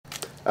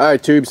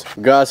Alright tubes,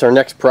 we got our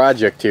next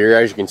project here.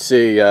 As you can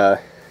see, I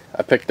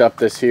picked up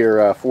this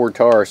here Ford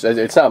Taurus.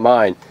 It's not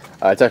mine,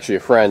 it's actually a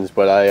friend's,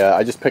 but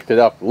I just picked it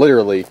up,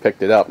 literally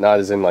picked it up, not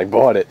as in like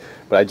bought it,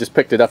 but I just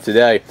picked it up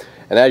today.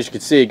 And as you can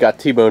see, it got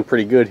T-boned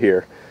pretty good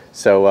here.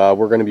 So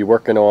we're going to be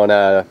working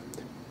on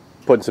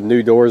putting some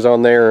new doors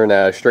on there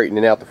and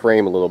straightening out the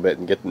frame a little bit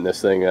and getting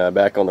this thing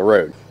back on the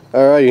road.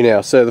 Alrighty now,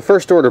 so the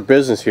first order of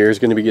business here is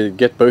going to be to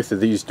get both of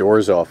these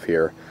doors off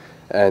here.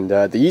 And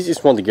the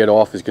easiest one to get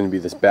off is going to be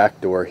this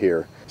back door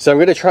here. So I'm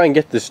going to try and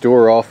get this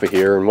door off of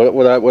here. And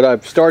what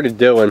I've started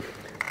doing,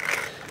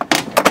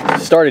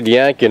 started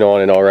yanking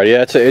on it already.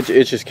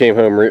 It just came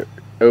home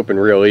open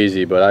real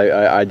easy, but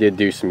I did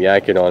do some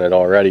yanking on it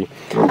already.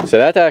 So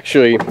that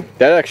actually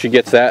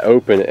gets that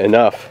open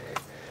enough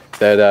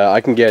that I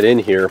can get in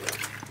here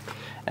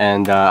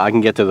and I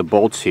can get to the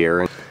bolts here.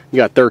 And you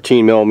got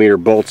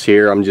 13mm bolts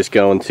here. I'm just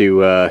going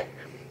to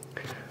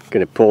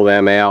pull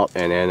them out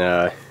and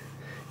then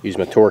use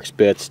my Torx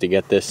bits to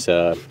get this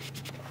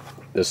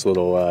this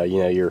little you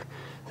know, your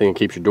thing that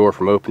keeps your door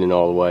from opening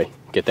all the way.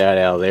 Get that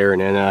out of there,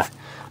 and then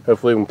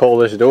hopefully we can pull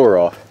this door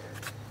off.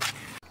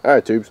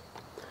 Alright tubes,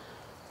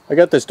 I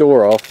got this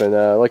door off, and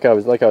like I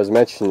was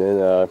mentioning, you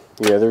know,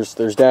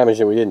 there's damage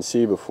that we didn't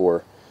see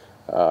before.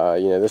 You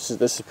know, this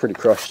is pretty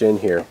crushed in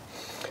here,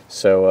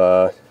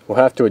 so we'll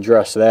have to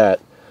address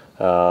that.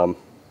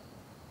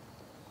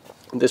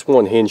 This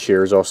one hinge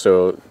here has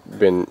also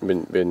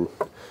been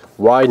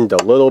widened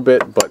a little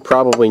bit, but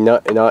probably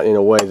not in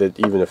a way that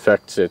even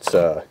affects its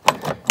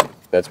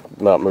that's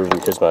not moving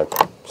because my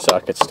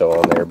socket's still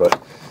on there,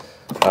 but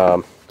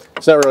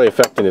it's not really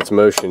affecting its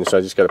motion, so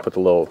I just got to put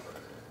the little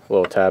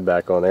tab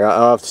back on there.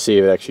 I'll have to see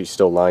if it actually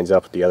still lines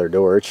up with the other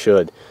door. It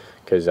should,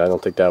 because I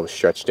don't think that was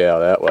stretched out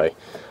that way.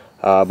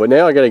 But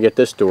now I got to get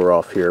this door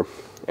off here,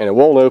 and it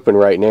won't open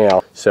right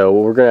now, so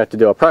what we're gonna have to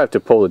do, I'll probably have to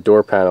pull the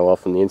door panel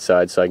off from the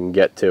inside so I can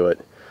get to it,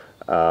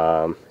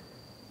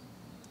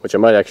 which I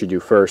might actually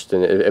do first.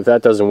 And if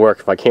that doesn't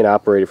work, if I can't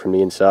operate it from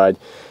the inside,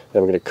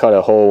 then I'm going to cut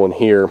a hole in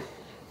here,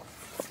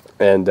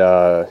 and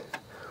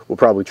we'll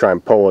probably try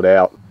and pull it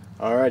out.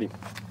 Alrighty,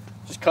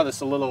 just cut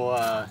us a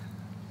little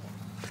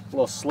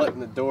slit in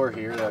the door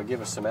here that'll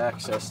give us some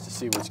access to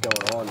see what's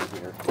going on in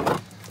here.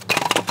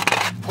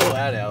 Pull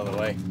that out of the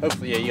way.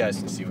 Hopefully, yeah, you guys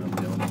can see what I'm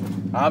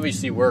doing. I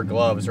obviously wear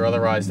gloves, or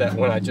otherwise that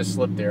when I just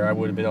slipped there, I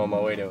would have been on my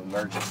way to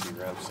emergency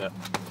room. So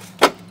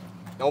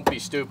don't be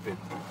stupid.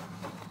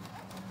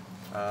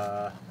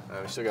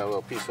 We still got a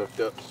little piece hooked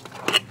up.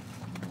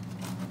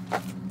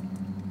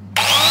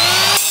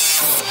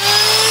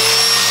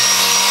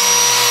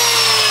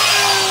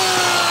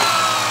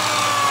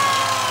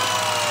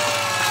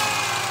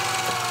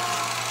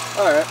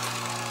 Alright,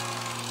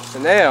 so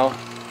now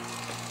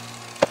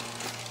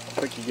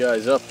I'll pick you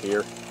guys up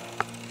here.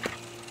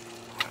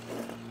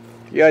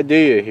 The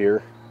idea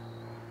here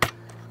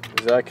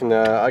is I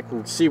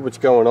can see what's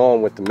going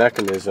on with the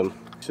mechanism.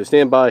 So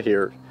stand by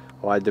here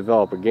while I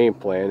develop a game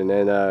plan, and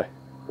then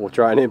we'll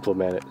try and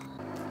implement it.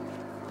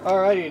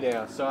 Alrighty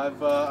now, so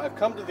I've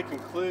come to the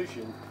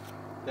conclusion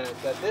that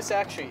this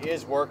actually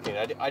is working.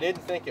 I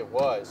didn't think it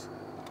was,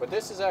 but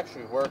this is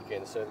actually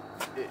working. So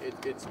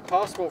it's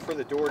possible for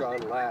the door to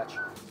unlatch.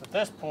 At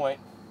this point,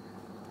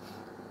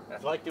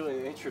 I'd like to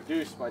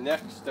introduce my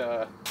next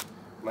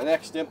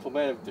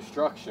implement of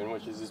destruction,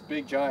 which is this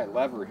big giant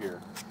lever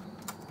here.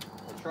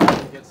 I'm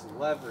trying to get some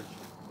leverage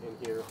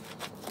in here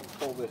and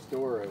pull this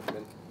door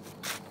open.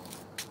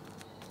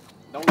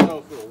 Don't know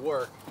if it'll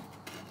work,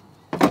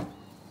 but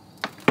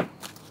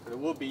it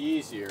will be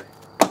easier.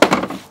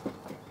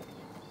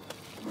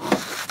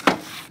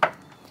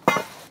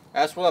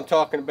 That's what I'm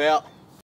talking about.